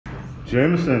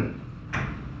Jameson.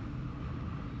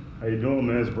 How you doing,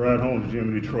 man? It's Brad Holmes,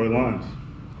 GM of Detroit Lions.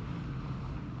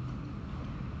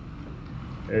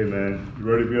 Hey, man, you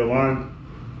ready to be a Lion?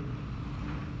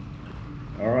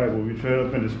 All right, well, we trade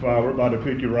up in the spot. We're about to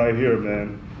pick you right here,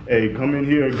 man. Hey, come in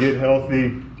here, get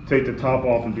healthy, take the top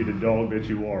off, and be the dog that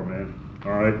you are, man.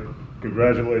 All right?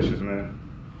 Congratulations, man.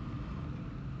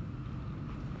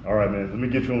 All right, man, let me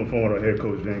get you on the phone with our head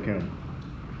coach, Dan Campbell.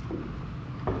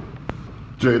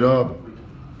 J-Dub,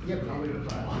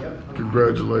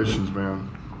 congratulations, man.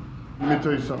 Let me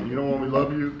tell you something. You know why we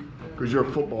love you? Because you're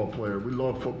a football player. We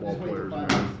love football players,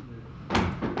 man.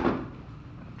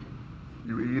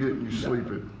 You eat it and you sleep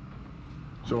it.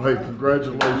 So, hey,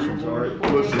 congratulations, all right?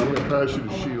 Listen, I'm going to pass you to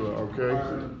Sheila, okay?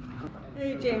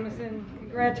 Hey, Jameson,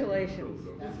 congratulations.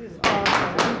 This is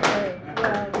awesome. Great.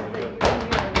 Well,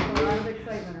 there's a lot of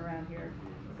excitement around here.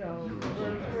 So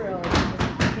we're thrilled.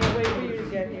 Can't wait for you to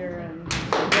get here and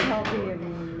get healthy and,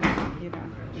 you know,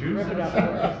 rip it up for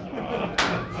us.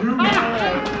 All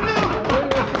right.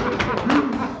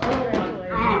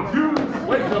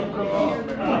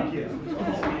 Congratulations.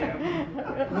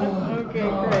 Okay,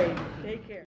 great. Take care.